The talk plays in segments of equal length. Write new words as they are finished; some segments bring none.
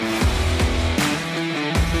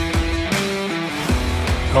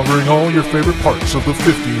covering all your favorite parts of the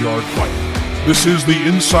 50-yard fight. This is the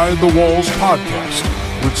Inside the Walls podcast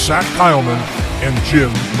with Zach Kyleman and Jim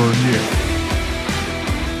Bernier.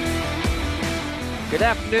 Good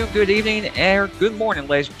afternoon, good evening, and good morning,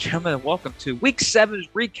 ladies and gentlemen, and welcome to Week 7's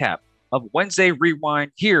recap of Wednesday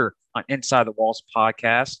Rewind here on Inside the Walls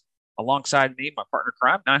podcast. Alongside me, my partner in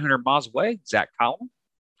crime, 900 miles away, Zach Kyleman.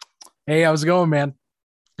 Hey, how's it going, man?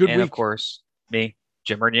 Good and week. Of course, me,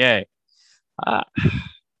 Jim Bernier.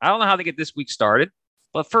 I don't know how to get this week started,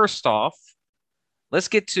 but first off, let's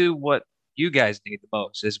get to what you guys need the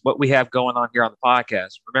most, is what we have going on here on the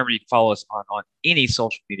podcast. Remember, you can follow us on any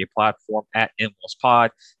social media platform at InWallsPod.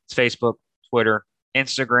 It's Facebook, Twitter,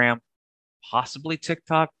 Instagram, possibly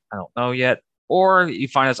TikTok. I don't know yet. Or you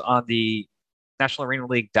find us on the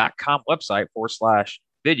NationalArenaLeague.com website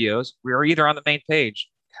 /videos. We are either on the main page,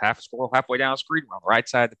 halfway down the screen, or on the right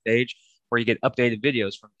side of the page, where you get updated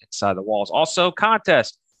videos from Inside the Walls. Also,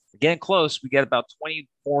 contest. We're getting close. We got about 20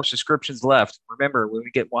 more subscriptions left. Remember, when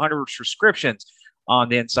we get 100 subscriptions on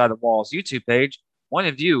the Inside the Walls YouTube page, one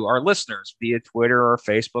of you, our listeners, via Twitter or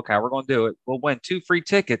Facebook, how we're going to do it, will win 2 free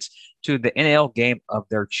tickets to the NAL game of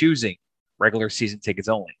their choosing, regular season tickets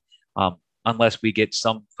only. Unless we get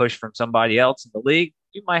some push from somebody else in the league,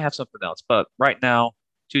 you might have something else. But right now,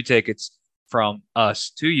 2 tickets from us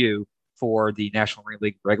to you for the National Arena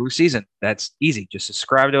League regular season. That's easy. Just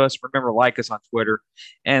subscribe to us. Remember, like us on Twitter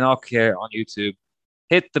and on YouTube.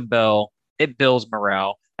 Hit the bell. It builds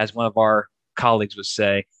morale, as one of our colleagues would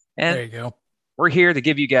say. And there you go. We're here to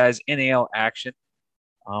give you guys NAL action,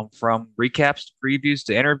 from recaps to previews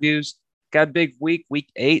to interviews. Got a big week,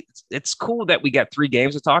 week 8. It's cool that we got 3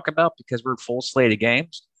 games to talk about because we're full slate of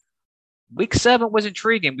games. Week 7 was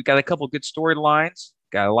intriguing. We got a couple of good storylines.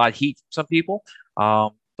 Got a lot of heat from some people.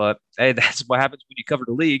 But hey, that's what happens when you cover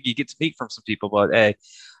the league. You get some heat from some people. But hey,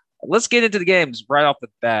 let's get into the games right off the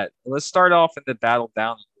bat. Let's start off in the battle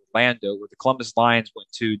down in Orlando, where the Columbus Lions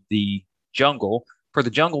went to the Jungle for the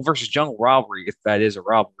Jungle versus Jungle rivalry, if that is a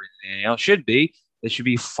rivalry. It should be. They should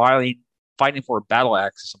be fighting for a battle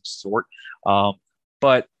axe of some sort.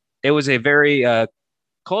 But it was a very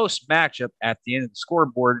close matchup at the end of the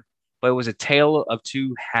scoreboard, but it was a tale of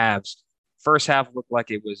 2 halves. First half looked like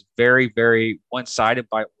it was very, very one-sided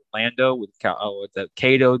by Orlando, with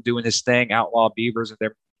Cato doing his thing, Outlaw Beavers and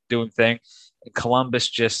they're doing thing, and Columbus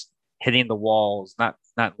just hitting the walls, not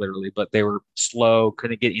literally, but they were slow,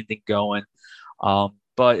 couldn't get anything going.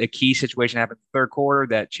 But a key situation happened in the third quarter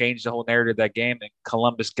that changed the whole narrative of that game, and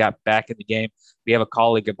Columbus got back in the game. We have a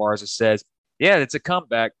colleague of ours that says, yeah, it's a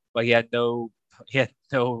comeback, but he had no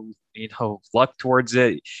luck towards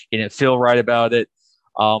it. He didn't feel right about it.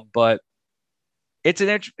 But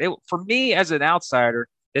for me as an outsider,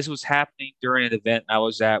 this was happening during an event I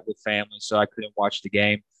was at with family, so I couldn't watch the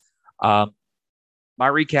game. My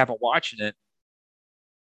recap of watching it,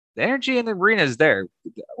 the energy in the arena is there.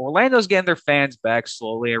 Orlando's getting their fans back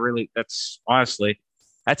slowly.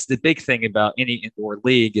 That's the big thing about any indoor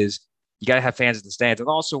league, is you got to have fans in the stands. And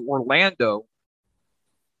also Orlando,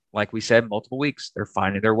 like we said, multiple weeks, they're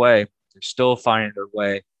finding their way. They're still finding their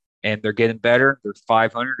way, and they're getting better. They're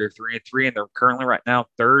 500, they're 3-3, and they're currently right now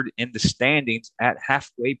 3rd in the standings at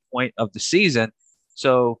halfway point of the season.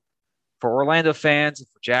 So for Orlando fans,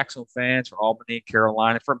 for Jacksonville fans, for Albany,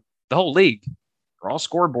 Carolina, for the whole league, we're all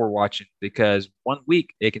scoreboard watching, because one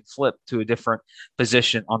week it can flip to a different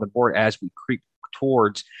position on the board as we creep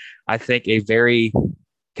towards, I think, a very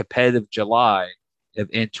competitive July of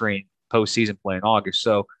entering postseason play in August.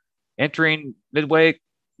 So entering midway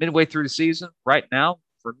through the season right now,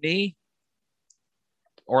 for me,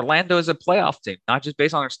 Orlando is a playoff team, not just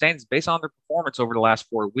based on their standings, based on their performance over the last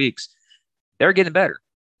 4 weeks. They're getting better.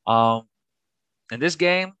 In this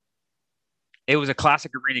game, it was a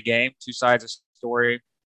classic arena game, 2 sides of story.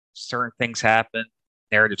 Certain things happen,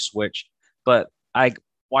 narrative switch. But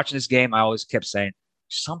watching this game, I always kept saying,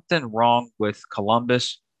 something wrong with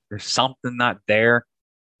Columbus. There's something not there.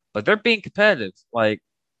 But they're being competitive, but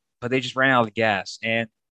they just ran out of gas. And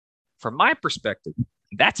from my perspective,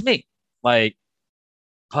 that's me. But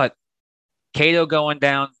Cato going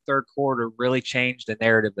down third quarter really changed the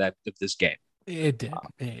narrative of this game. It did.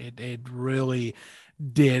 It really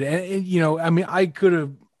did. And I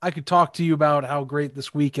could talk to you about how great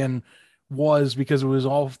this weekend was, because it was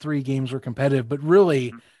all 3 games were competitive. But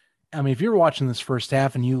really, if you're watching this first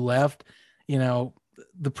half and you left,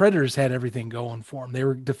 the Predators had everything going for them. They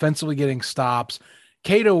were defensively getting stops.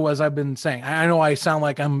 Cato, as I've been saying, I know I sound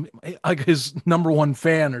like I'm like his number 1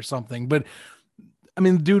 fan or something, but I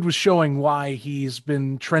mean, the dude was showing why he's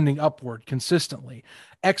been trending upward consistently.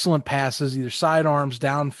 Excellent passes, either sidearms,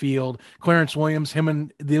 downfield. Clarence Williams, him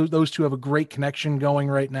and those two have a great connection going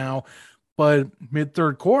right now. But mid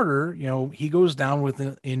third quarter, he goes down with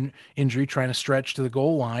an injury trying to stretch to the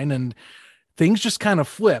goal line, and things just kind of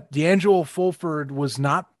flip. D'Angelo Fulford was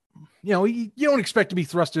not, you don't expect to be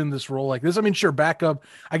thrust in this role like this. I mean, sure, backup.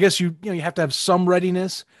 I guess you have to have some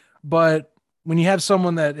readiness, but when you have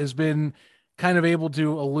someone that has been kind of able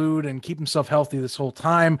to elude and keep himself healthy this whole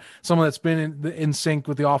time, someone that's been in sync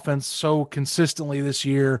with the offense so consistently this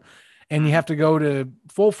year, and you have to go to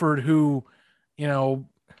Fulford, who,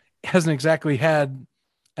 hasn't exactly had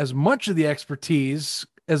as much of the expertise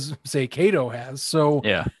as, say, Cato has. So,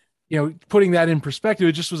 Yeah. Putting that in perspective,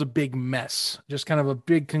 it just was a big mess, just kind of a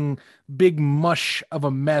big mush of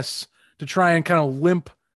a mess to try and kind of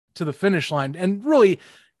limp to the finish line. And really,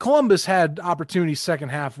 Columbus had opportunities second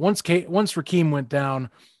half. Once Rakeem went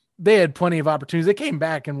down, they had plenty of opportunities. They came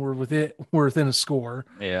back and were within a score.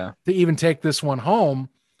 Yeah. To even take this one home.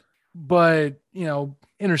 But,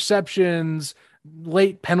 interceptions,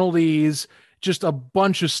 late penalties, just a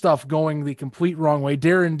bunch of stuff going the complete wrong way.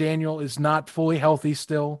 Darren Daniel is not fully healthy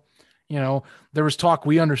still. There was talk,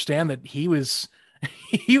 we understand that he was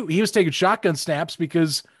taking shotgun snaps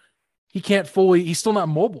because he's still not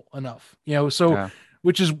mobile enough,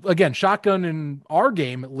 which is, again, shotgun in our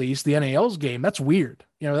game, at least the NAL's game. That's weird.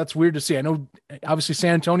 That's weird to see. I know obviously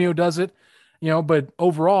San Antonio does it, but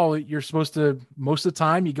overall you're supposed to, most of the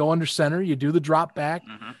time you go under center, you do the drop back,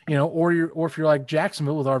 or if you're like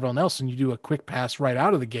Jacksonville with Arvell Nelson, you do a quick pass right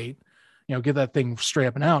out of the gate, get that thing straight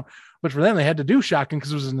up and out. But for them, they had to do shotgun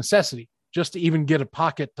because it was a necessity just to even get a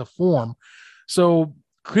pocket to form. So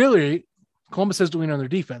clearly Columbus has to win on their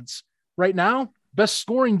defense right now. Best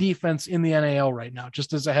scoring defense in the NAL right now,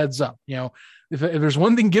 just as a heads up. If there's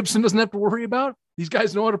one thing Gibson doesn't have to worry about, these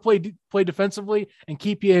guys know how to play defensively and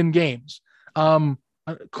keep you in games.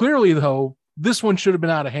 Clearly, though, this one should have been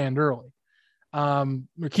out of hand early.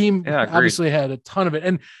 Rakeem obviously had a ton of it.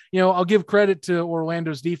 And, I'll give credit to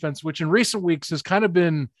Orlando's defense, which in recent weeks has kind of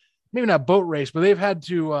been maybe not boat race, but they've had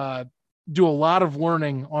to do a lot of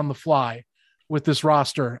learning on the fly with this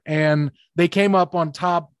roster. And they came up on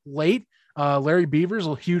top late. Larry Beavers,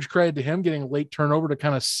 a huge credit to him getting a late turnover to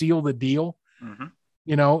kind of seal the deal.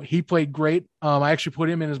 He played great. I actually put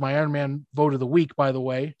him in as my Ironman vote of the week, by the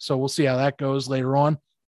way. So we'll see how that goes later on.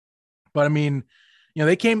 But I mean,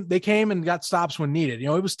 they came and got stops when needed. It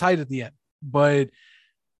was tight at the end, but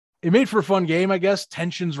it made for a fun game, I guess.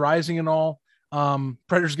 Tensions rising and all.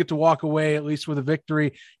 Predators get to walk away at least with a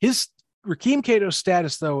victory. His Rakeem Cato's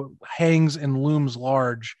status, though, hangs and looms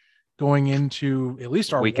large going into at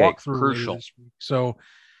least our walkthrough crucial this week. So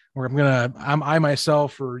I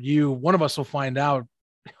myself or you, one of us will find out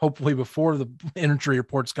hopefully before the injury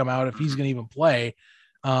reports come out if he's going to even play.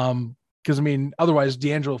 Because I mean, otherwise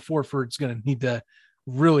D'Angelo Fulford's going to need to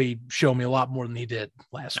really show me a lot more than he did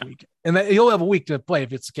last week, and that he'll have a week to play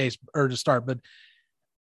if it's the case or to start. But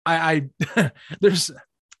I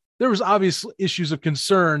there was obvious issues of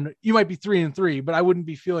concern. You might be 3-3, but I wouldn't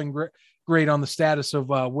be feeling great on the status of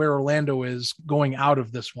where Orlando is going out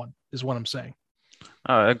of this one, is what I'm saying.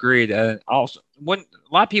 Agreed. Also, when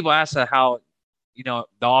a lot of people ask how, the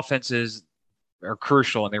offenses are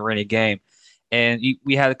crucial in the arena game, and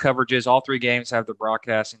we had the coverages. All three games have the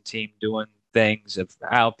broadcasting team doing things of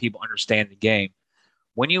how people understand the game.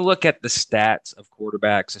 When you look at the stats of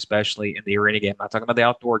quarterbacks, especially in the arena game, I'm not talking about the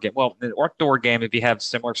outdoor game. Well, in the outdoor game, if you have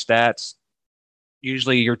similar stats,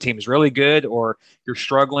 usually your team is really good, or you're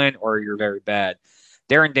struggling, or you're very bad.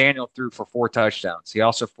 Darren Daniel threw for 4 touchdowns. He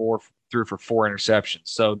also threw for 4 interceptions.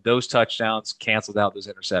 So those touchdowns canceled out those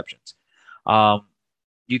interceptions.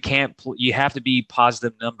 You have to be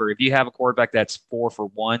positive number. If you have a quarterback that's 4 for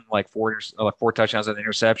 1, like 4 touchdowns and an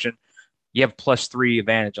interception, you have +3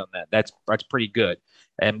 advantage on that. That's pretty good,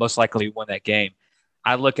 and most likely win that game.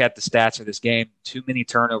 I look at the stats of this game. Too many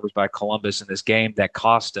turnovers by Columbus in this game that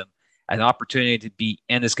cost them an opportunity to be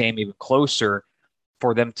in this game even closer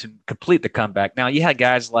for them to complete the comeback. Now, you had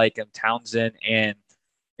guys like Townsend and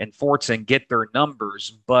Fortson get their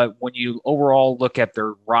numbers, but when you overall look at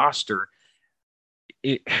their roster,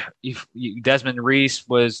 Desmond Reese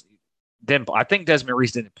I think Desmond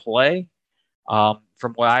Reese didn't play,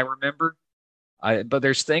 from what I remember. But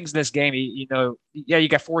there's things in this game, you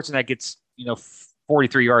got Fortson that gets,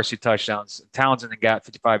 43 yards, 2 touchdowns. Townsend got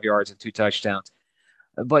 55 yards and 2 touchdowns.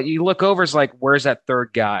 But you look over, it's like, where's that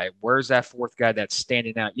third guy? Where's that fourth guy that's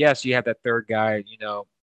standing out? Yes, you have that third guy,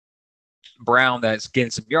 Brown, that's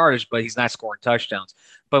getting some yardage, but he's not scoring touchdowns.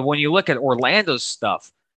 But when you look at Orlando's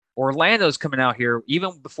stuff, Orlando's coming out here,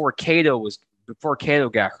 even before Cato was before Cato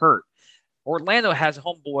got hurt. Orlando has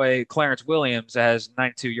homeboy Clarence Williams that has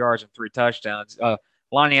 92 yards and 3 touchdowns.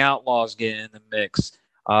 Lonnie Outlaw's getting in the mix.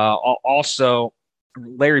 Also,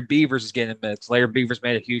 Larry Beavers is getting in the mix. Larry Beavers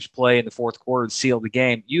made a huge play in the fourth quarter to seal the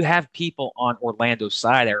game. You have people on Orlando's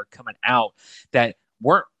side that are coming out that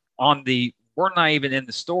weren't not even in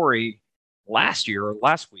the story last year or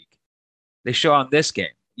last week. They show on this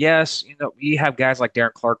game. Yes, you have guys like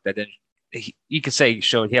Darren Clark that didn't. You could say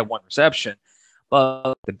he had 1 reception,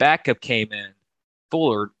 but the backup came in.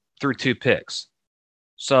 Fuller threw 2 picks.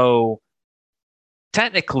 So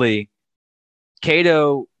technically,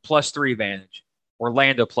 Cato +3 advantage,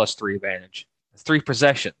 Orlando +3 advantage, 3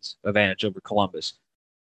 possessions advantage over Columbus.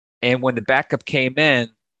 And when the backup came in,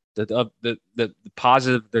 the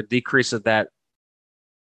decrease of that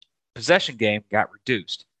possession game got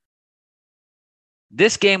reduced.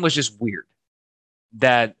 This game was just weird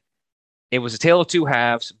that it was a tale of 2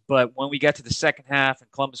 halves, but when we got to the second half and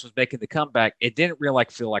Columbus was making the comeback, it didn't really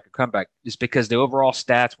feel like a comeback just because the overall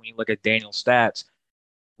stats, when you look at Daniel's stats,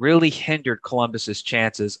 really hindered Columbus's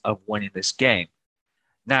chances of winning this game.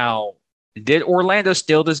 Now, did Orlando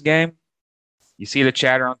steal this game? You see the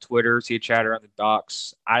chatter on Twitter, see the chatter on the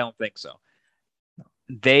docs. I don't think so.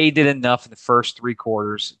 They did enough in the first 3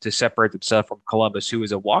 quarters to separate themselves from Columbus, who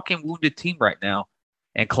is a walking wounded team right now,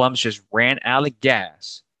 and Columbus just ran out of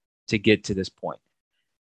gas to get to this point.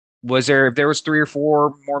 If there was 3 or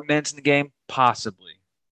 4 more minutes in the game? Possibly.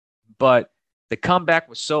 But the comeback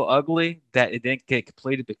was so ugly that it didn't get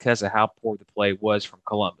completed because of how poor the play was from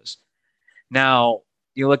Columbus. Now,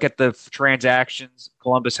 you look at the transactions.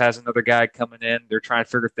 Columbus has another guy coming in. They're trying to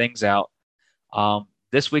figure things out.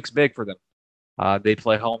 This week's big for them. They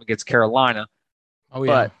play home against Carolina. Oh,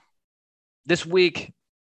 yeah. But this week,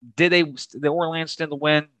 did the Orlando stand the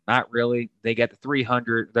win? Not really. They got the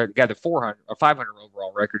 300. They got the 400 or 500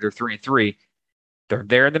 overall record. They're 3-3. They're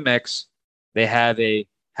there in the mix. They have a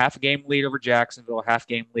half a game lead over Jacksonville, a half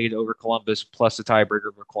game lead over Columbus, plus the tiebreaker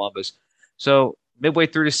over Columbus. So midway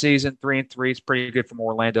through the season, 3-3 is pretty good from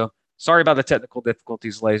Orlando. Sorry about the technical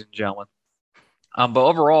difficulties, ladies and gentlemen. But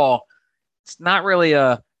overall, it's not really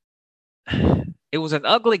it was an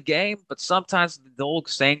ugly game, but sometimes the old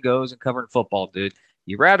saying goes in covering football, dude.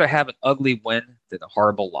 You'd rather have an ugly win than a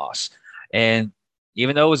horrible loss. And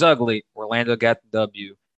even though it was ugly, Orlando got the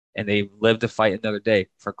W, and they lived to fight another day.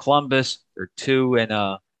 For Columbus, they're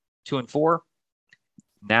 2-4.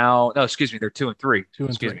 Now, no, excuse me, they're 2-3.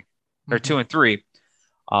 2-3. They're 2-3.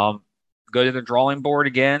 Go to the drawing board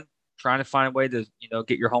again, trying to find a way to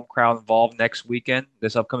get your home crowd involved next weekend,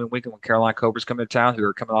 this upcoming weekend when Carolina Cobras come to town, who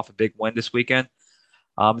are coming off a big win this weekend.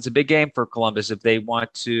 It's a big game for Columbus if they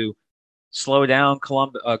want to slow down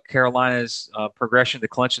Carolina's progression to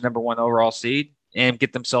clinch the number 1 overall seed and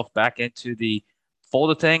get themselves back into the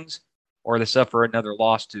fold of things, or they suffer another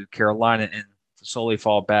loss to Carolina and slowly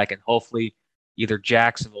fall back, and hopefully either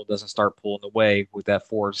Jacksonville doesn't start pulling away with that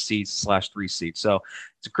 4 seed/3 seed. So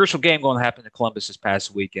it's a crucial game going to happen to Columbus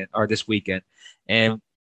this weekend. And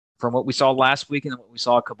from what we saw last weekend and what we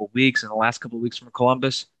saw a couple of weeks and the last couple of weeks from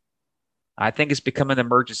Columbus, I think it's become an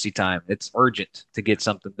emergency time. It's urgent to get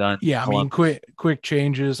something done. Yeah, I mean, quick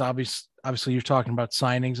changes. Obviously, you're talking about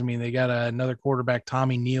signings. I mean, they got another quarterback,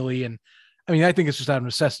 Tommy Neely, and I mean, I think it's just out of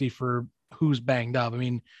necessity for who's banged up. I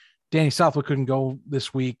mean, Danny Southwood couldn't go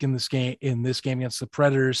this week in this game against the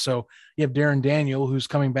Predators. So you have Darren Daniel, who's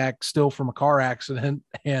coming back still from a car accident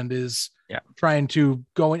and is trying to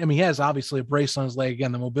go in. I mean, he has obviously a brace on his leg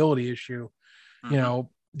again, the mobility issue,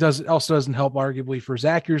 doesn't help arguably for his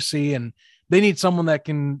accuracy. And they need someone that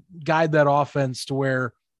can guide that offense to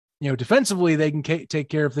where, defensively they can take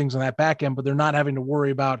care of things on that back end, but they're not having to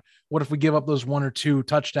worry about what if we give up those 1 or 2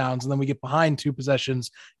 touchdowns and then we get behind 2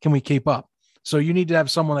 possessions, can we keep up? So you need to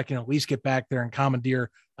have someone that can at least get back there and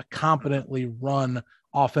commandeer a competently run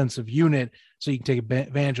offensive unit so you can take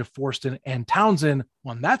advantage of Forston and Townsend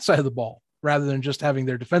on that side of the ball rather than just having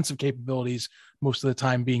their defensive capabilities most of the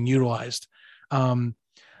time being utilized.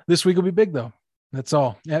 This week will be big, though. That's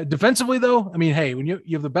all. Defensively, though, I mean, hey, when you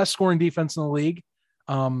have the best scoring defense in the league,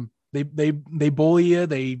 they bully you.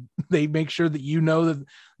 They make sure that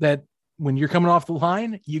that when you're coming off the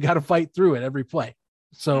line, you got to fight through it every play.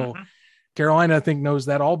 So Carolina, I think, knows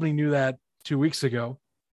that. Albany knew that 2 weeks ago.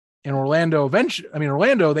 And Orlando,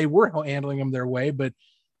 they were handling them their way, but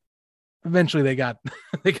eventually they got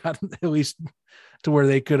at least to where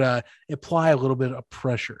they could apply a little bit of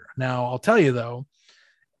pressure. Now, I'll tell you, though,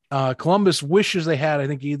 Columbus wishes they had, I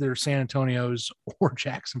think, either San Antonio's or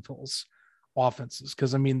Jacksonville's offenses.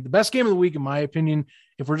 Because, I mean, the best game of the week, in my opinion,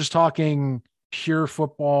 if we're just talking pure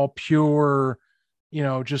football, pure,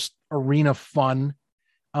 just arena fun,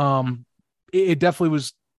 it definitely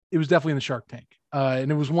was. It was definitely in the Shark Tank,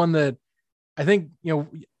 and it was one that I think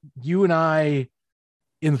you and I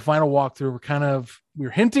in the final walkthrough we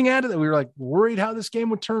were hinting at it, that we were like worried how this game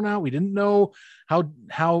would turn out. We didn't know how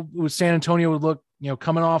San Antonio would look,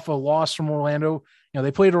 coming off a loss from Orlando.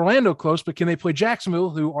 They played Orlando close, but can they play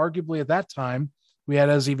Jacksonville, who arguably at that time we had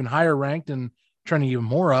as even higher ranked and trending even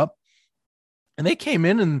more up? And they came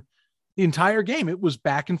in, and the entire game, it was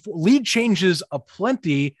back and forth. Lead changes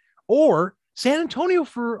aplenty, or San Antonio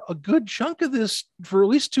for a good chunk of this, for at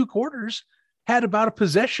least 2 quarters, had about a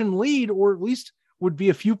possession lead, or at least would be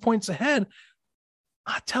a few points ahead.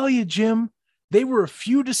 I tell you, Jim, they were a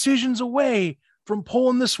few decisions away from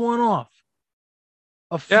pulling this one off.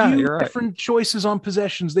 A few different choices on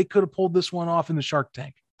possessions, they could have pulled this one off in the Shark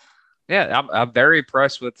Tank. Yeah, I'm very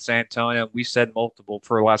impressed with San Antonio. We said multiple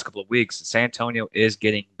for the last couple of weeks. San Antonio is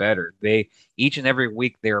getting better. Each and every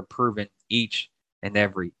week they're improving each and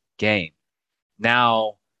every game.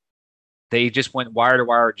 Now, they just went wire to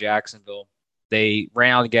wire at Jacksonville. They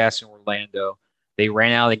ran out of the gas in Orlando. They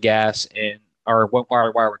ran out of the gas went wire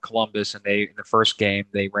to wire with Columbus, and in the first game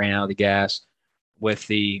they ran out of the gas with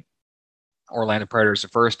the Orlando Predators the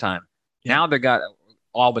first time. Now they got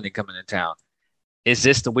Albany coming to town. Is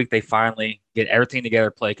this the week they finally get everything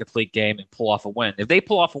together, play a complete game, and pull off a win? If they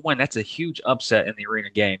pull off a win, that's a huge upset in the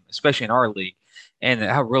arena game, especially in our league, and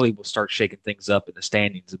that really will start shaking things up in the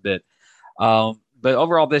standings a bit. But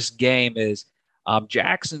overall, this game is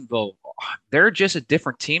Jacksonville. They're just a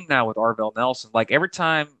different team now with Arvell Nelson. Like every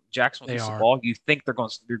time Jacksonville gets the ball, you think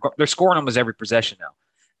they're scoring almost every possession now.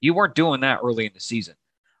 You weren't doing that early in the season.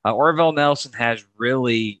 Arvell Nelson has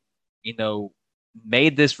really,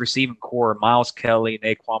 made this receiving core, Miles Kelly,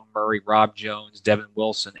 Naquan Murray, Rob Jones, Devin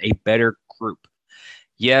Wilson, a better group.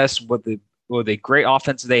 Yes, with the great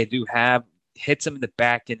offense they do have, hits them in the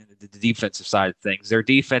back end and the defensive side of things. Their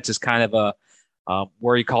defense is kind of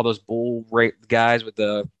where you call those bull guys with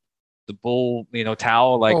the bull,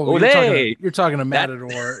 towel, like, you're talking to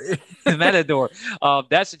Matador. Matador.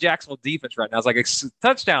 That's the Jacksonville defense right now. It's like a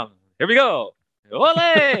touchdown. Here we go. Ole!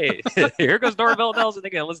 Here goes Arvell Nelson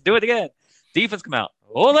again. Let's do it again. Defense come out.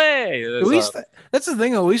 Ole! At least that's the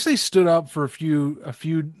thing. At least they stood up for a few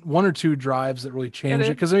 1 or 2 drives that really changed it.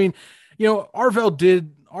 Because Arvell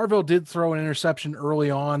did throw an interception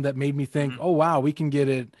early on that made me think, oh wow, we can get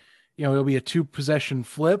it. It'll be a 2 possession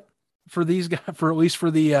flip for these guys, for at least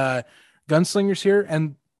for the gunslingers here,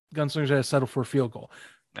 and gunslingers had to settle for a field goal.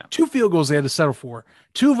 No. 2 field goals they had to settle for.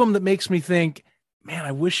 2 of them that makes me think, man,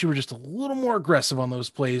 I wish you were just a little more aggressive on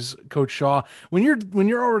those plays, Coach Shaw. When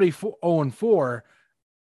you're already 0-4,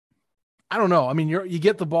 I don't know. I mean, you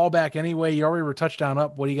get the ball back anyway. You already were touchdown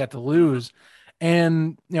up. What do you got to lose?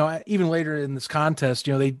 And even later in this contest,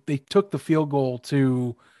 they took the field goal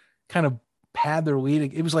to kind of pad their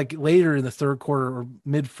lead. It was like later in the 3rd quarter or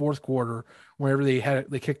mid 4th quarter, wherever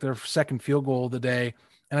they kicked their 2nd field goal of the day,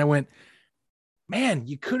 and I went, man,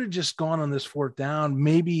 you could have just gone on this 4th down,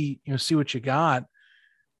 maybe see what you got.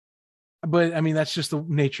 But I mean, that's just the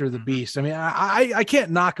nature of the beast. I mean, I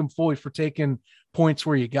can't knock them fully for taking points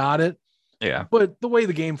where you got it. Yeah. But the way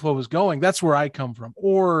the game flow is going, that's where I come from.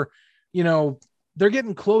 Or, they're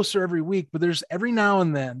getting closer every week, but there's every now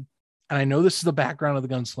and then, and I know this is the background of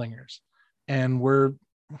the Gunslingers and where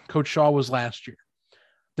Coach Shaw was last year.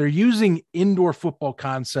 They're using indoor football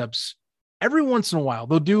concepts every once in a while.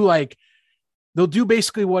 They'll do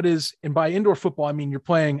basically what is, and by indoor football, I mean, you're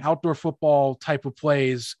playing outdoor football type of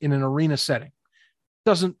plays in an arena setting.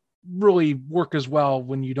 Doesn't really work as well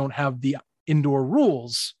when you don't have the indoor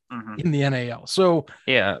rules in the NAL. So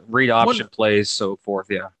read option plays, so forth.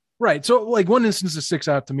 Yeah. Right. So like one instance that sticks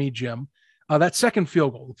out to me, Jim, that 2nd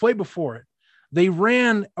field goal, the play before it, they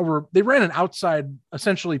ran an outside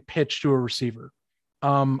essentially pitch to a receiver.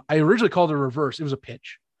 I originally called it a reverse. It was a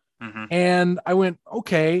pitch. And I went,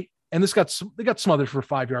 okay. And they got smothered for a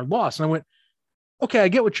 5-yard loss. And I went, okay, I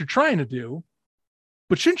get what you're trying to do,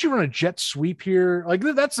 but shouldn't you run a jet sweep here? Like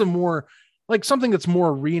that's a more like something that's more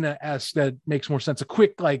arena-esque that makes more sense. A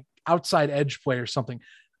quick like outside edge play or something.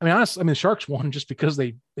 I mean, honestly, the Sharks won just because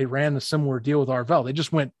they ran a similar deal with Arvell. They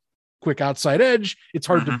just went quick outside edge. It's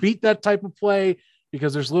hard to beat that type of play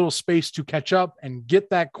because there's little space to catch up and get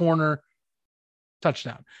that corner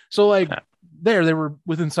touchdown. So like they were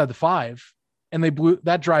within inside the 5. And they blew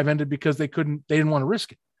that drive ended because they didn't want to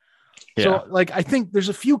risk it. Yeah. So like, I think there's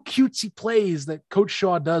a few cutesy plays that Coach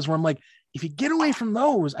Shaw does where I'm like, if you get away from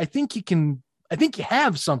those, I think you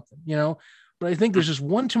have something, but I think there's just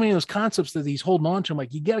one too many of those concepts that he's holding on to. I'm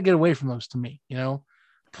like, you got to get away from those to me,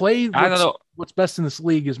 play. What's best in this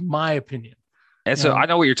league is my opinion. And so I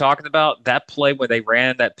know what you're talking about. That play where they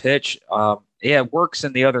ran that pitch, it works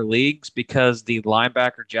in the other leagues because the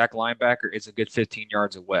linebacker, Jack linebacker, is a good 15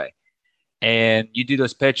 yards away. And you do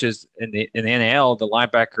those pitches in the NL, the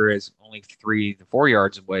linebacker is only 3 to 4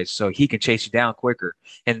 yards away, so he can chase you down quicker.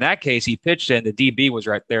 In that case, he pitched it, and the DB was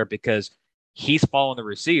right there because he's following the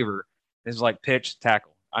receiver. It's like pitch,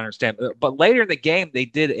 tackle. I understand. But later in the game, they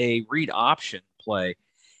did a read option play,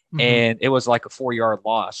 and it was like a 4-yard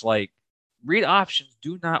loss. Like, read options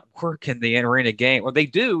do not work in the arena game. Well, they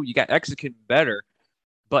do. You got executing better.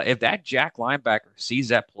 But if that Jack linebacker sees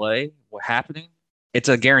that play, what happening, it's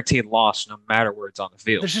a guaranteed loss no matter where it's on the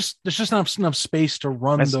field. There's just not enough space to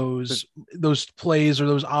run those plays or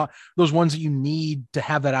those ones that you need to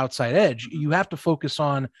have that outside edge. You have to focus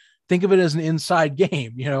on, think of it as an inside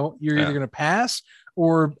game. You know, you're either going to pass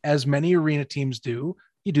or, as many arena teams do,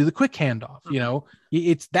 you do the quick handoff. You know,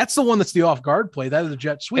 that's the one that's the off guard play. That is the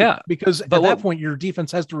jet sweep. Yeah, because at that point, your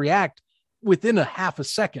defense has to react within a half a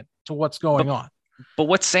second to what's going on. But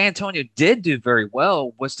what San Antonio did do very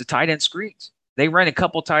well was the tight end screens. They ran a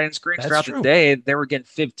couple tight end screens throughout the day. They were getting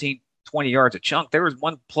 15, 20 yards a chunk. There was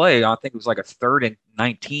one play, I think it was like a 3rd and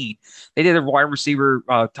 19. They did a wide receiver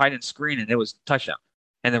tight end screen, and it was a touchdown.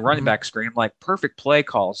 And the running back screen, like perfect play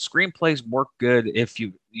calls. Screen plays work good if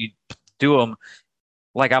you do them.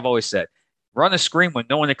 Like I've always said, run a screen when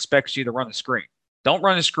no one expects you to run the screen. Don't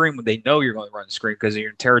run a screen when they know you're going to run the screen because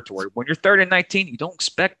you're in territory. When you're 3rd and 19, you don't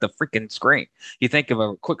expect the freaking screen. You think of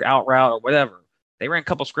a quick out route or whatever. They ran a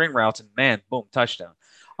couple screen routes, and man, boom, touchdown.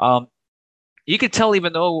 You could tell,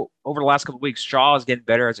 even though over the last couple of weeks, Shaw is getting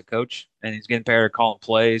better as a coach, and he's getting better at calling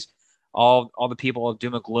plays. All the people of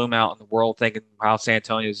doom and gloom out in the world thinking how San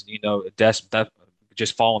Antonio is,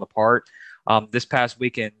 just falling apart. This past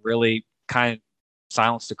weekend really kind of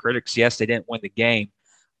silenced the critics. Yes, they didn't win the game,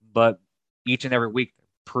 but each and every week they're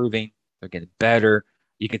proving they're getting better.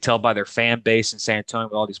 You can tell by their fan base in San Antonio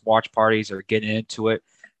with all these watch parties. They're getting into it.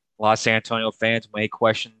 A lot of San Antonio fans may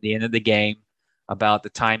question the end of the game about the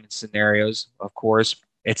timing scenarios. Of course,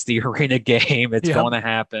 it's the arena game. It's going to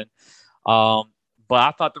happen. But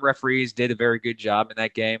I thought the referees did a very good job in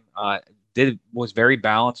that game. Was very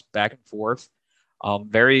balanced back and forth.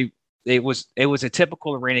 It was a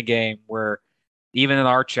typical arena game where even in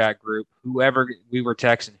our chat group, whoever we were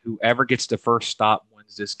texting, whoever gets the first stop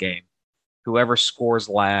wins this game. Whoever scores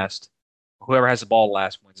last, whoever has the ball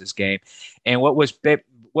last wins this game. And what was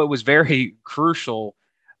very crucial,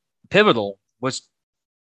 pivotal, was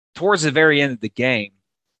towards the very end of the game,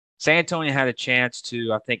 San Antonio had a chance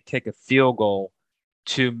to, I think, kick a field goal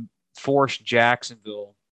to force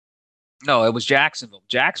Jacksonville. No, it was Jacksonville.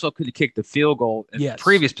 Jacksonville could have kicked the field goal in the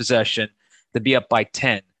previous possession to be up by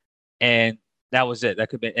 10. And that was it. That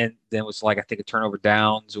could be, and then it was like, I think, a turnover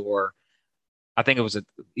downs, or I think it was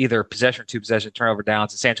either a possession or 2 possession turnover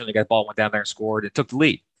downs. And San Antonio got the ball, went down there and scored. It took the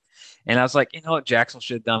lead. And I was like, you know what, Jacksonville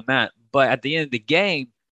should have done that. But at the end of the game,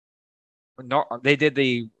 they did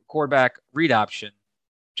the quarterback read option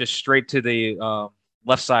just straight to the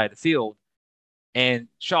left side of the field. And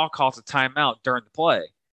Shaw calls a timeout during the play.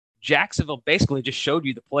 Jacksonville basically just showed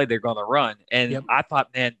you the play they're going to run. And I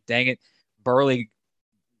thought, man, dang it, Burley,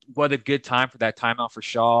 what a good time for that timeout for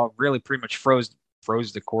Shaw. Really pretty much froze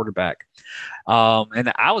the quarterback.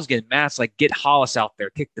 And I was getting mad. It's like, get Hollis out there,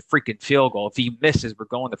 kick the freaking field goal. If he misses, we're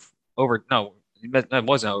going to over. No, it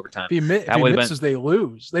wasn't overtime. If he misses, they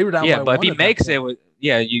lose. They were down. Yeah, but if he makes it,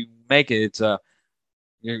 you make it. It's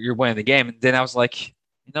you're winning the game. And then I was like,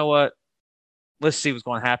 you know what? Let's see what's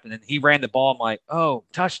going to happen. And he ran the ball. I'm like, oh,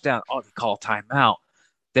 touchdown. Oh, they call timeout.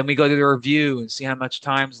 Then we go to the review and see how much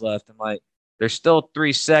time's left. I'm like, there's still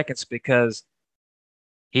 3 seconds because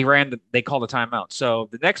they called the timeout. So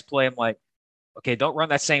the next play, I'm like, okay, don't run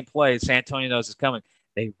that same play. San Antonio knows it's coming.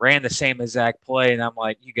 They ran the same exact play, and I'm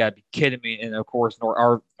like, you got to be kidding me. And, of course,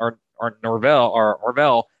 Norvell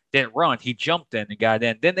didn't run. He jumped in and got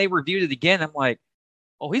in. Then they reviewed it again. I'm like,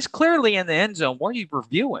 oh, he's clearly in the end zone. What are you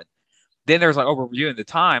reviewing? Then there's like, oh, we're reviewing the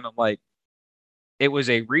time. I'm like, it was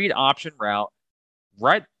a read option route.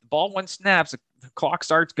 Right, the ball one snaps, the clock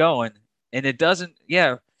starts going, and it doesn't,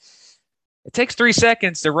 it takes 3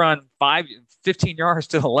 seconds to run 15 yards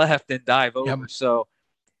to the left and dive over. Yep. So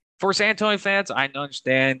for San Antonio fans, I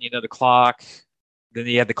understand, the clock. Then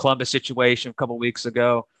you had the Columbus situation a couple weeks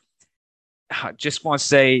ago. I just want to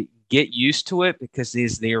say, get used to it, because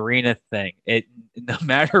it's the arena thing. No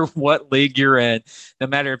matter what league you're in, no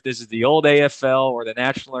matter if this is the old AFL or the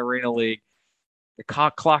National Arena League, the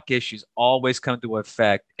clock issues always come to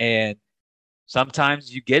effect. And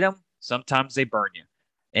sometimes you get them, sometimes they burn you.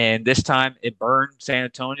 And this time it burned San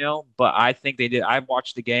Antonio, but I think they did. I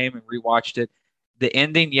watched the game and rewatched it. the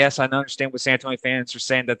ending, yes, I understand what San Antonio fans are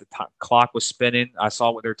saying that the clock was spinning. I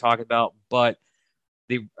saw what they're talking about, but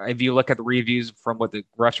if you look at the reviews from what the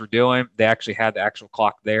refs were doing, they actually had the actual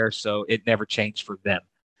clock there, so it never changed for them.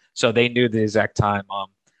 So they knew the exact time.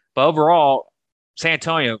 But overall, San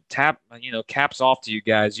Antonio caps off to you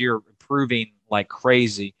guys. You're improving like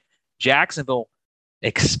crazy. Jacksonville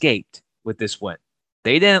escaped with this win.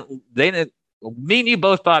 They didn't. Me and you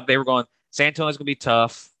both thought they were going. San Antonio's going to be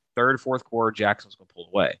tough. Third, fourth quarter, Jacksonville's going to pull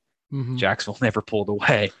away. Mm-hmm. Jacksonville never pulled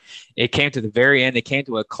away. It came to the very end. It came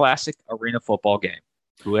to a classic arena football game.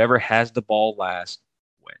 Whoever has the ball last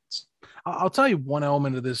wins. I'll tell you one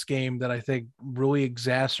element of this game that I think really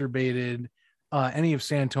exacerbated any of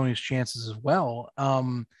San Antonio's chances as well.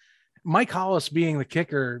 Mike Hollis being the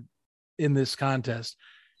kicker in this contest,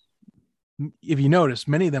 if you notice,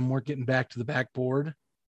 many of them weren't getting back to the backboard.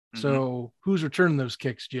 Mm-hmm. So who's returning those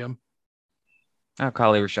kicks, Jim?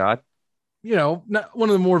 Khalil Rashad. Not one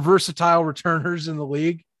of the more versatile returners in the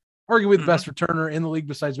league, arguably the best returner in the league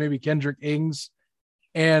besides maybe Kendrick Ings.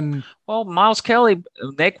 And Miles Kelly,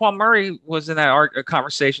 Naquan Murray was in that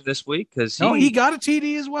conversation this week because he got a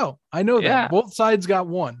TD as well. I know that both sides got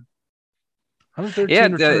one.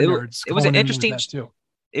 113 return yards. It was an interesting too.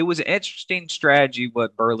 It was an interesting strategy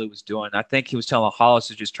what Burley was doing. I think he was telling Hollis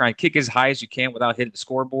to just try and kick as high as you can without hitting the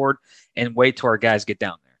scoreboard and wait till our guys get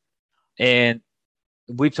down there. And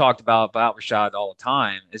we've talked about Rashad all the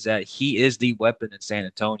time is that he is the weapon in San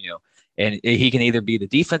Antonio. And he can either be the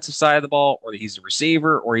defensive side of the ball, or he's a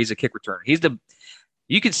receiver, or he's a kick returner.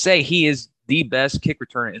 You could say he is the best kick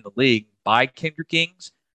returner in the league by Kendrick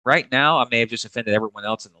Kings. Right now, I may have just offended everyone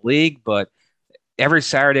else in the league, but every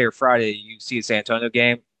Saturday or Friday you see a San Antonio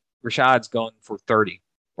game, Rashad's going for 30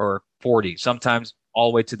 or 40, sometimes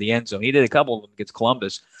all the way to the end zone. He did a couple of them against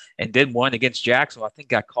Columbus and did one against Jacksonville. I think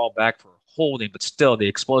got called back for holding, but still the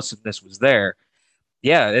explosiveness was there.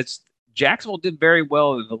 Yeah, Jacksonville did very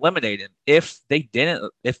well in eliminating him.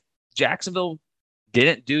 If Jacksonville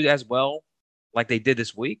didn't do as well like they did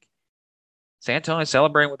this week, San Antonio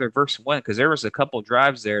celebrating with their first win because there was a couple of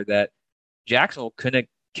drives there that Jacksonville couldn't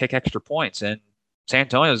kick extra points, and San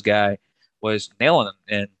Antonio's guy was nailing them.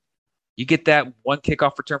 And you get that one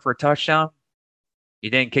kickoff return for a touchdown, you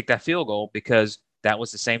didn't kick that field goal because that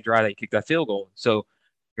was the same drive that you kicked that field goal. So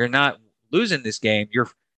you're not losing this game. You're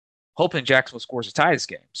hoping Jacksonville scores to tie this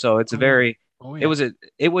game. So it's it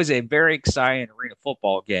was a very exciting arena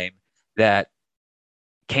football game that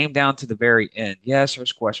came down to the very end. Yes,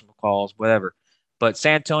 there's questionable calls, whatever. But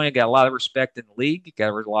San Antonio got a lot of respect in the league,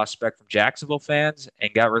 got a lot of respect from Jacksonville fans,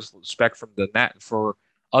 and got respect from for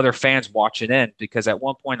other fans watching in. Because at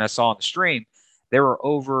one point I saw on the stream, there were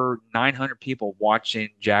over 900 people watching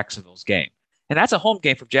Jacksonville's game. And that's a home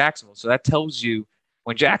game for Jacksonville. So that tells you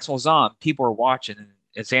when Jacksonville's on, people are watching.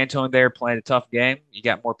 And San Antonio there playing a tough game, you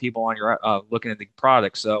got more people on your looking at the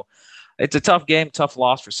product. So it's a tough game, tough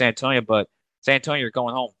loss for San Antonio. But San Antonio, you're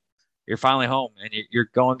going home. You're finally home, and you're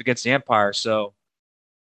going against the Empire. So,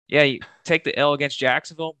 yeah, you take the L against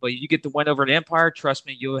Jacksonville, but you get the win over the Empire. Trust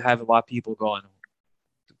me, you'll have a lot of people going,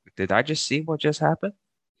 did I just see what just happened?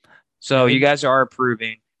 So you guys are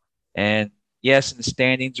improving. And, yes, in the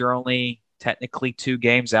standings, you're only technically 2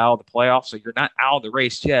 games out of the playoffs, so you're not out of the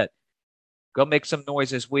race yet. Go make some noise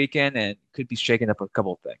this weekend and could be shaking up a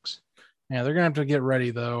couple of things. Yeah, they're going to have to get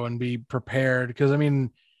ready, though, and be prepared because, I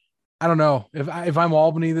mean, I don't know. If I'm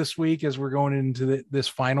Albany this week as we're going into this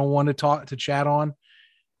final one to chat on,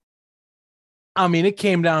 I mean, it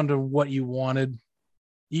came down to what you wanted.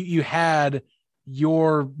 You had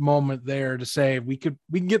your moment there to say we can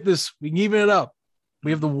get this, we can even it up.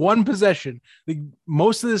 We have the one possession.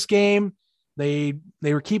 Most of this game, they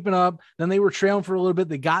were keeping up. Then they were trailing for a little bit.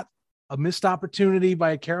 They got a missed opportunity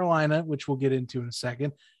by Carolina, which we'll get into in a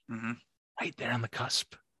second. Mm-hmm. Right there on the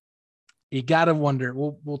cusp. You got to wonder,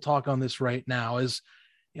 we'll talk on this right now, as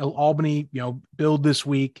Albany, build this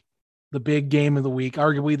week, the big game of the week,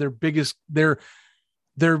 arguably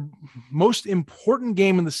their most important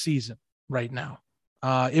game in the season right now,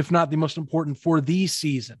 if not the most important for the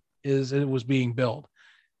season, is it was being billed.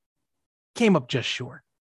 Came up just short.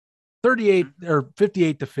 38 or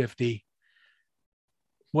 58-50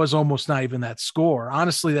 was almost not even that score.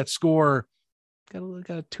 Honestly, that score got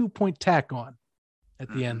a 2-point tack on at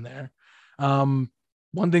the end there. One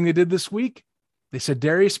thing they did this week, they said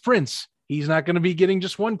Darius Prince, he's not going to be getting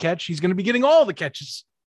just one catch. He's going to be getting all the catches.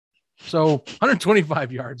 So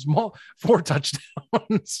 125 yards, 4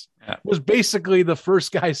 touchdowns was basically the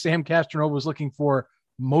first guy Sam Castronova was looking for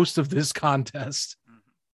most of this contest.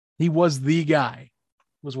 He was the guy,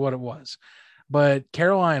 was what it was. But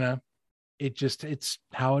Carolina, it's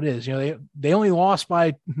how it is. They only lost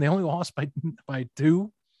by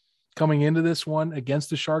 2 coming into this one against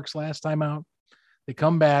the Sharks last time out. They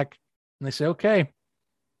come back and they say, okay,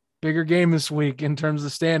 bigger game this week in terms of the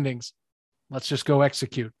standings. Let's just go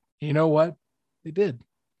execute. You know what? They did.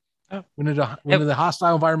 Went into the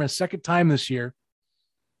hostile environment a second time this year.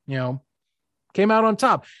 Came out on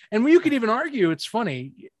top. And you could even argue, it's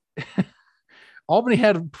funny, Albany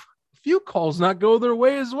had a few calls not go their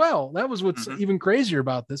way as well. That was what's even crazier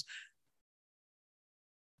about this.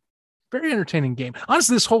 Very entertaining game.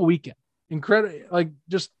 Honestly, this whole weekend, incredible, like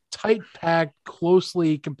just tight packed,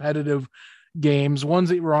 closely competitive games, ones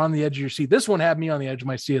that were on the edge of your seat. This one had me on the edge of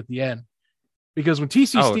my seat at the end because when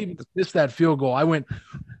TC Stevens missed that field goal, I went,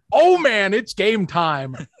 oh man, it's game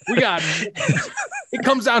time. We got it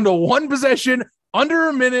comes down to one possession, under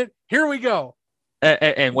a minute. Here we go.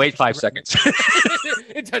 And wait 5 seconds.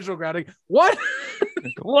 Intentional grounding. What?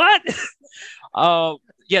 What?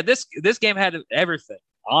 Yeah, this game had everything,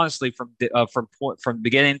 honestly, from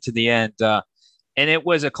beginning to the end. And it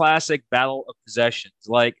was a classic battle of possessions.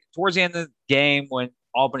 Like towards the end of the game when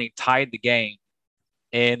Albany tied the game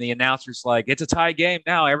and the announcer's like, it's a tie game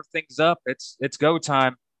now. Everything's up. It's go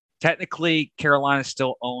time. Technically, Carolina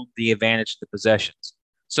still owned the advantage of the possessions.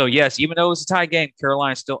 So, yes, even though it was a tie game,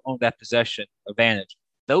 Carolina still owned that possession advantage.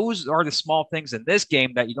 Those are the small things in this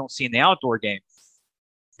game that you don't see in the outdoor game.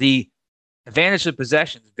 The advantage of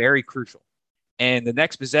possession is very crucial. And the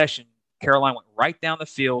next possession, Carolina went right down the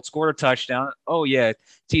field, scored a touchdown. Oh, yeah,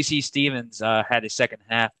 TC Stevens had a second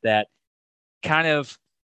half that kind of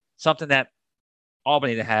something that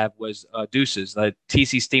Albany to have was deuces.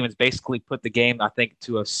 TC Stevens basically put the game, I think,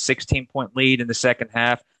 to a 16-point lead in the second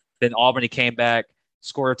half. Then Albany came back,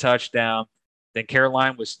 scored a touchdown. Then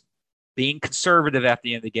Carolina was being conservative at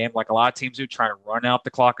the end of the game, like a lot of teams do, trying to run out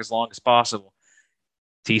the clock as long as possible.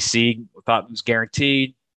 TC thought it was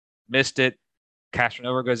guaranteed, missed it.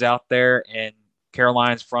 Castronova goes out there, and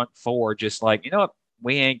Carolina's front four just like, you know what,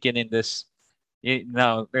 we ain't getting this.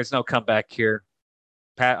 No, there's no comeback here.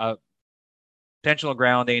 Intentional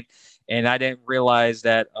grounding, and I didn't realize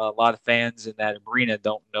that a lot of fans in that arena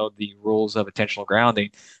don't know the rules of intentional grounding.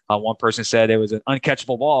 One person said it was an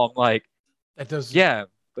uncatchable ball. I'm like, that does, yeah,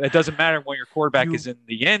 but it doesn't matter when your quarterback is in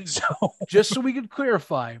the end zone. Just so we could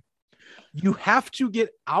clarify, you have to get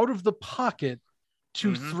out of the pocket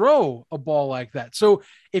to throw a ball like that. So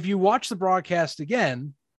if you watch the broadcast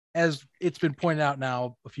again, as it's been pointed out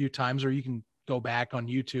now a few times, or you can go back on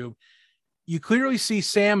YouTube, you clearly see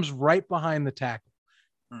Sam's right behind the tackle.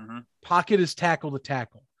 Pocket is tackle to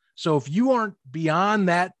tackle. So if you aren't beyond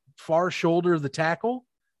that far shoulder of the tackle,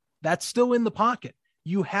 that's still in the pocket.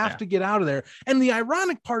 You have to get out of there. And the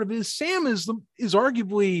ironic part of it is Sam is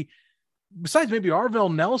arguably, besides maybe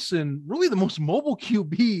Arvell Nelson, really the most mobile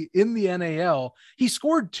QB in the NAL. He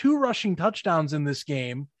scored 2 rushing touchdowns in this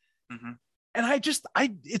game. And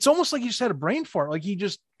it's almost like he just had a brain fart. Like he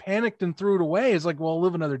just panicked and threw it away. It's like, well, I'll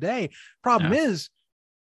live another day. Problem is,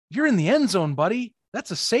 you're in the end zone, buddy. That's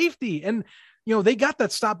a safety. And, they got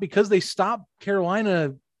that stop because they stopped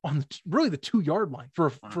Carolina on really the 2-yard line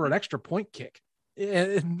for an extra point kick.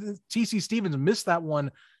 And TC Stevens missed that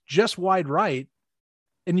one just wide right.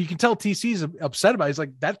 And you can tell TC's upset about it. He's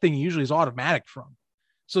like, that thing usually is automatic from.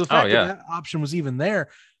 So the fact that option was even there,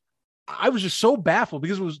 I was just so baffled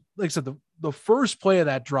because it was, like I said, the first play of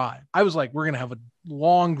that drive. I was like, we're going to have a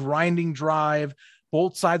long grinding drive.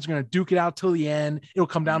 Both sides are going to duke it out till the end. It'll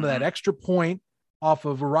come down to that extra point off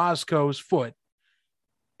of Orozco's foot.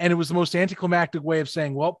 And it was the most anticlimactic way of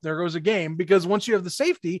saying, well, there goes a game, because once you have the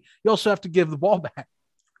safety, you also have to give the ball back.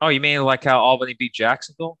 Oh, you mean like how Albany beat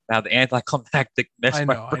Jacksonville? Now the anticlimactic miss. I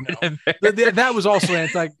know. That was also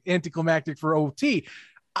anticlimactic for OT.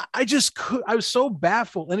 I was so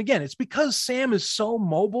baffled. And again, it's because Sam is so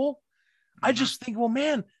mobile. I just think, well,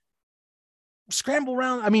 man, scramble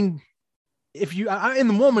around. I mean, if you, in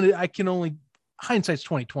the moment, I can only, hindsight's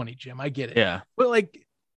 2020, Jim. I get it. Yeah. But like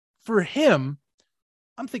for him,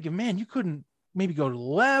 I'm thinking, man, you couldn't maybe go to the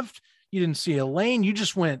left. You didn't see a lane. You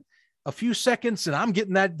just went a few seconds and I'm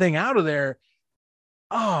getting that thing out of there.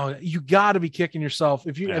 Oh, you got to be kicking yourself.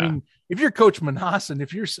 If you're Coach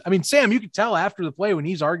Manasan, Sam, you could tell after the play when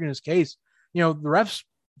he's arguing his case, the refs,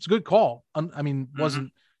 it's a good call.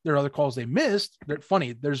 Wasn't there other calls they missed? They're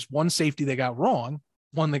funny. There's one safety they got wrong,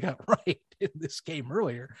 one they got right in this game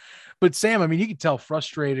earlier. But Sam, you could tell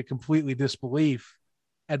frustrated, completely disbelief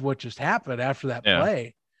at what just happened after that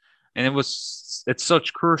play. And it's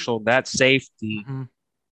such crucial. That safety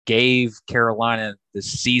gave Carolina the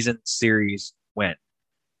season series win.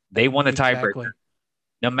 They won the tiebreaker.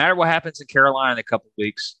 No matter what happens in Carolina in a couple of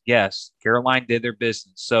weeks, yes, Carolina did their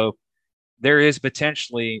business. So there is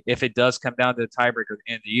potentially, if it does come down to the tiebreaker at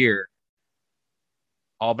the end of the year,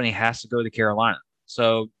 Albany has to go to Carolina.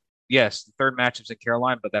 So, yes, the third matchup's in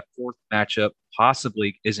Carolina, but that fourth matchup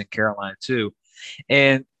possibly is in Carolina too.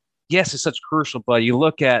 And yes, it's such crucial, but you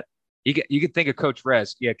look at you can think of Coach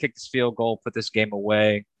Rez. Yeah, kick this field goal, put this game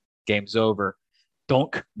away, game's over.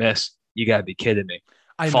 Don't miss. You got to be kidding me.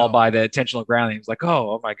 Fall by the intentional grounding. It's like,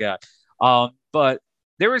 oh my God. But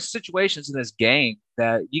there were situations in this game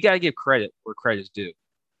that you got to give credit where credit is due.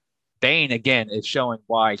 Bane, again, is showing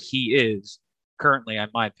why he is currently, in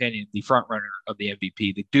my opinion, the front runner of the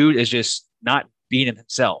MVP. The dude is just not beating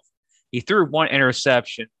himself. He threw one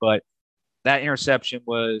interception, but that interception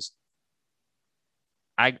was,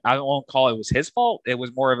 I won't call it was his fault. It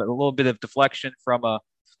was more of a little bit of deflection from a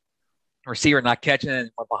receiver not catching it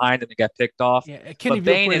and went behind him and got picked off. Yeah, Kenny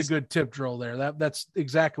Veal played a good tip drill there. That's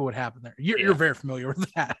exactly what happened there. You're very familiar with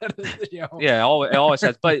that. You know? Yeah, it always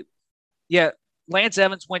has. But yeah, Lance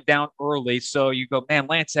Evans went down early, so you go, man,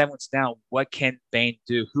 Lance Evans down. What can Bane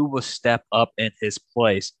do? Who will step up in his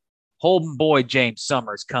place? Holden boy James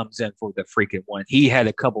Summers comes in for the freaking win. He had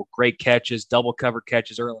a couple great catches, double cover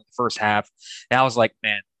catches early in the first half. And I was like,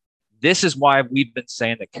 man, this is why we've been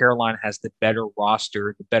saying that Carolina has the better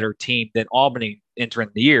roster, the better team than Albany entering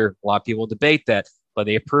the year. A lot of people debate that, but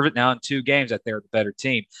they approve it now in 2 games that they're the better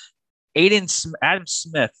team. Adam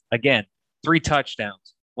Smith, again, 3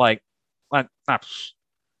 touchdowns. Like, not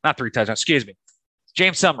 3 touchdowns, excuse me.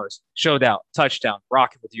 James Summers showed out, touchdown,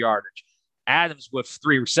 rocking with yardage. Adams with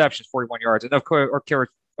 3 receptions, 41 yards. And of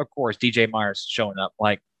course, DJ Myers showing up,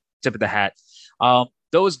 like tip of the hat.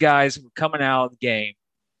 Those guys were coming out of the game,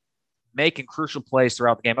 making crucial plays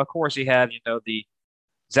throughout the game. Of course, you have, the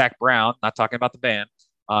Zach Brown, not talking about the band.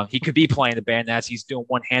 He could be playing the band as he's doing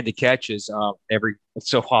one-handed catches every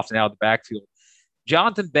so often out of the backfield.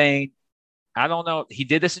 Jonathan Bane, I don't know. He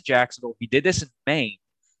did this in Jacksonville. He did this in Maine.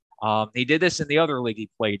 He did this in the other league he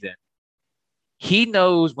played in. He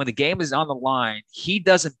knows when the game is on the line, he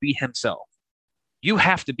doesn't beat himself. You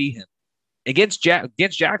have to beat him. Against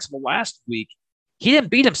Jacksonville last week, he didn't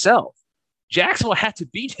beat himself. Jacksonville had to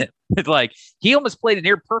beat him. Like, he almost played a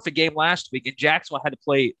near perfect game last week, and Jacksonville had to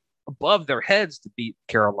play above their heads to beat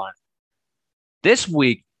Carolina. This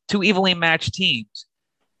week, 2 evenly matched teams,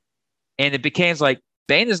 and it became like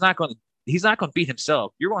Bane is not going to beat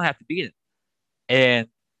himself. You're going to have to beat him. And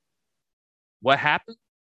what happened?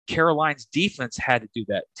 Carolina's defense had to do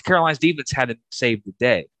that. Carolina's defense had to save the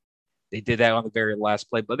day. They did that on the very last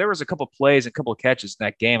play. But there was a couple of plays and a couple of catches in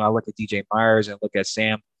that game. I look at DJ Myers and look at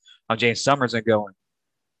James Summers and going,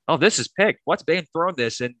 oh, this is picked. What's Bane throwing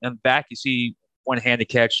this? And back you see one-handed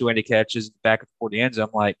catch, two-handed catches back before the end zone.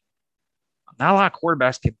 I'm like, not a lot of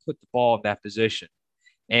quarterbacks can put the ball in that position.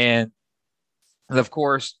 And of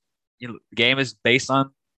course, the game is based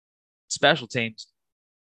on special teams.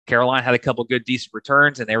 Carolina had a couple good, decent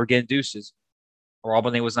returns, and they were getting deuces. Or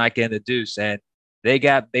Albany was not getting the deuce. And they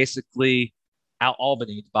got basically out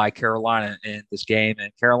Albany by Carolina in this game.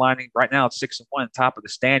 And Carolina, right now, it's 6-1, top of the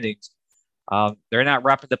standings. They're not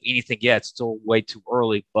wrapping up anything yet. It's still way too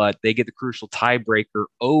early, but they get the crucial tiebreaker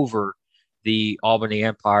over the Albany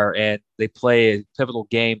Empire, and they play a pivotal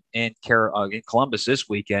game in Columbus this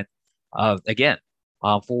weekend. Again,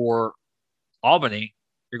 for Albany,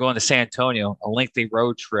 you're going to San Antonio, a lengthy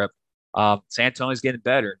road trip. San Antonio's getting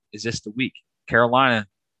better. Is this the week? Carolina,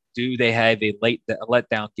 do they have a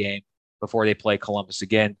letdown game before they play Columbus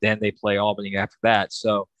again? Then they play Albany after that.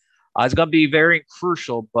 So it's going to be very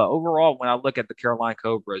crucial. But overall, when I look at the Carolina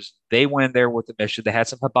Cobras, they went there with the mission. They had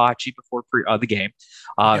some hibachi before the game.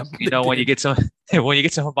 When you get some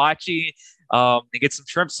hibachi and get some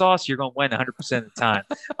shrimp sauce, you're going to win 100% of the time.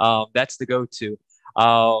 That's the go-to.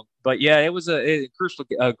 But yeah, it was a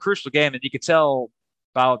crucial game, and you could tell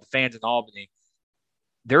about the fans in Albany.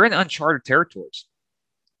 They're in uncharted territories.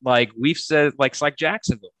 Like we've said, it's like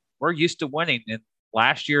Jacksonville. We're used to winning, and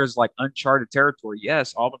last year is like uncharted territory.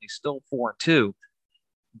 Yes, Albany's still 4-2,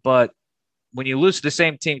 but when you lose to the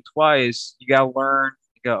same team twice, you got to learn.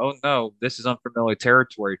 You go, oh no, this is unfamiliar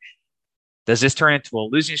territory. Does this turn into a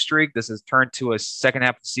losing streak? Does this turn to a second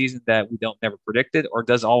half of the season that we don't never predicted, or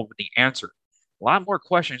does Albany answer? A lot more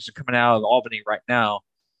questions are coming out of Albany right now,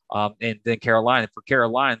 and then Carolina. For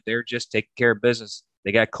Carolina, they're just taking care of business.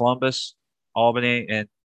 They got Columbus, Albany, and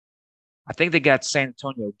I think they got San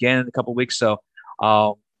Antonio again in a couple of weeks. So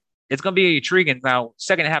it's going to be intriguing. Now,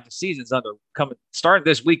 second half of the season's starting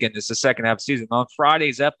this weekend. It's the second half of the season. On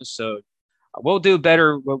Friday's episode, we'll do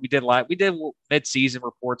better what we did last. We did mid-season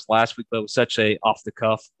reports last week, but it was such a off the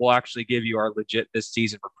cuff. We'll actually give you our legit this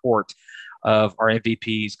season report. of our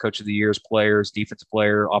MVPs, Coach of the Years, players, defensive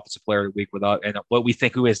player, offensive player of the week, and what we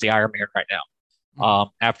think who is the Iron Man right now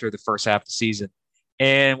after the first half of the season.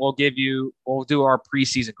 And we'll do our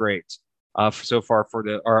preseason grades so far for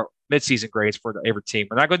our midseason grades for every team.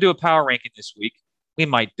 We're not going to do a power ranking this week. We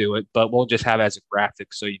might do it, but we'll just have it as a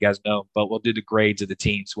graphic so you guys know. But we'll do the grades of the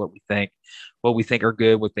teams, what we think are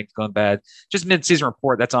good, what we think is going bad. Just midseason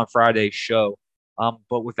report. That's on Friday's show.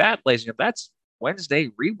 But with that, ladies and gentlemen, that's Wednesday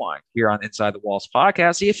Rewind here on Inside the Walls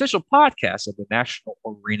podcast, the official podcast of the National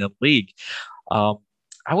Arena League. I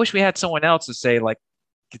wish we had someone else to say, like,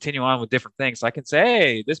 continue on with different things. I can say,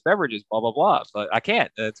 hey, this beverage is blah, blah, blah, but I can't.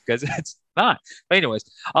 It's because it's not. But anyways,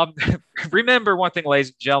 remember one thing, ladies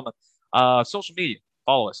and gentlemen, social media,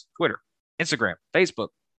 follow us, Twitter, Instagram, Facebook,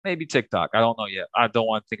 maybe TikTok. I don't know yet. I don't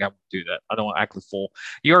want to think I won't do that. I don't want to act the fool.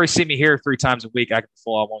 You already see me here 3 times a week. Act the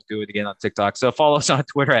fool. I won't do it again on TikTok. So follow us on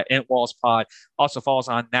Twitter at IntWallsPod. Also follow us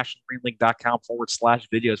on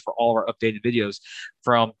nationalarenaleague.com/videos for all of our updated videos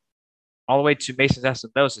from all the way to Mason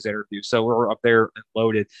Espinosa's interview. So we're up there and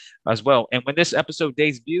loaded as well. And when this episode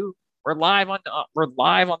debuts, we're live on the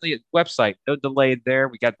website. No delay there.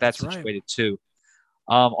 We got that situated too.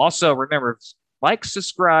 Also remember, like,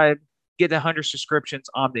 subscribe, get 100 subscriptions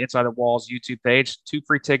on the Inside the Walls YouTube page. 2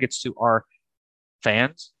 free tickets to our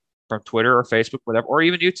fans from Twitter or Facebook, whatever, or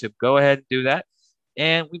even YouTube. Go ahead and do that.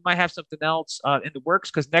 And we might have something else in the works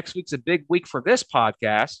because next week's a big week for this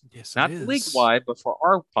podcast. Yes, not league-wide, but for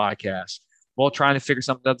our podcast. We're trying to figure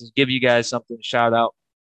something out to give you guys something to shout out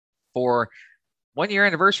for 1-year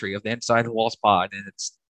anniversary of the Inside the Walls pod. And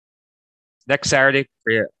it's next Saturday,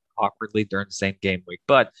 awkwardly during the same game week.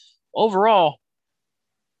 But overall,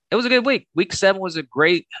 it was a good week. Week 7 was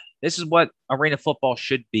this is what arena football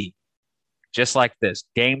should be. Just like this.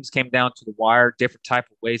 Games came down to the wire, different type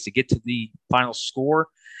of ways to get to the final score.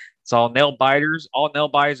 It's all nail biters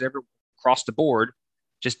across the board,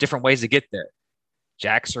 just different ways to get there.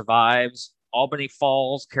 Jack survives. Albany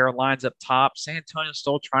falls. Carolina's up top. San Antonio's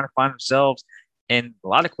still trying to find themselves. And a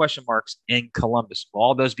lot of question marks in Columbus. Will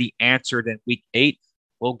all those be answered in week 8?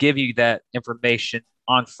 We'll give you that information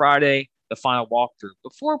on Friday, the final walkthrough.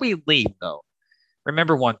 Before we leave, though,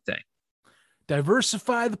 remember one thing.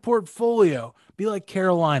 Diversify the portfolio. Be like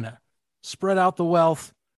Carolina. Spread out the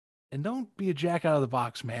wealth. And don't be a jack out of the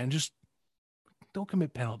box, man. Just don't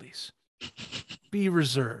commit penalties. Be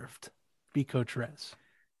reserved. Be Coach Rez.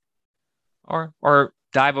 Or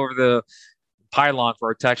dive over the pylon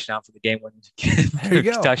for a touchdown for the game-winning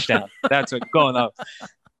touchdown. That's what's going on.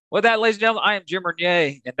 With that, ladies and gentlemen, I am Jim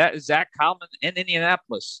Renier, and that is Zach Kalman in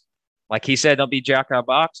Indianapolis. Like he said, don't be jack out of the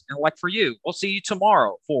box. And like for you, we'll see you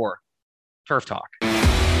tomorrow for Turf Talk.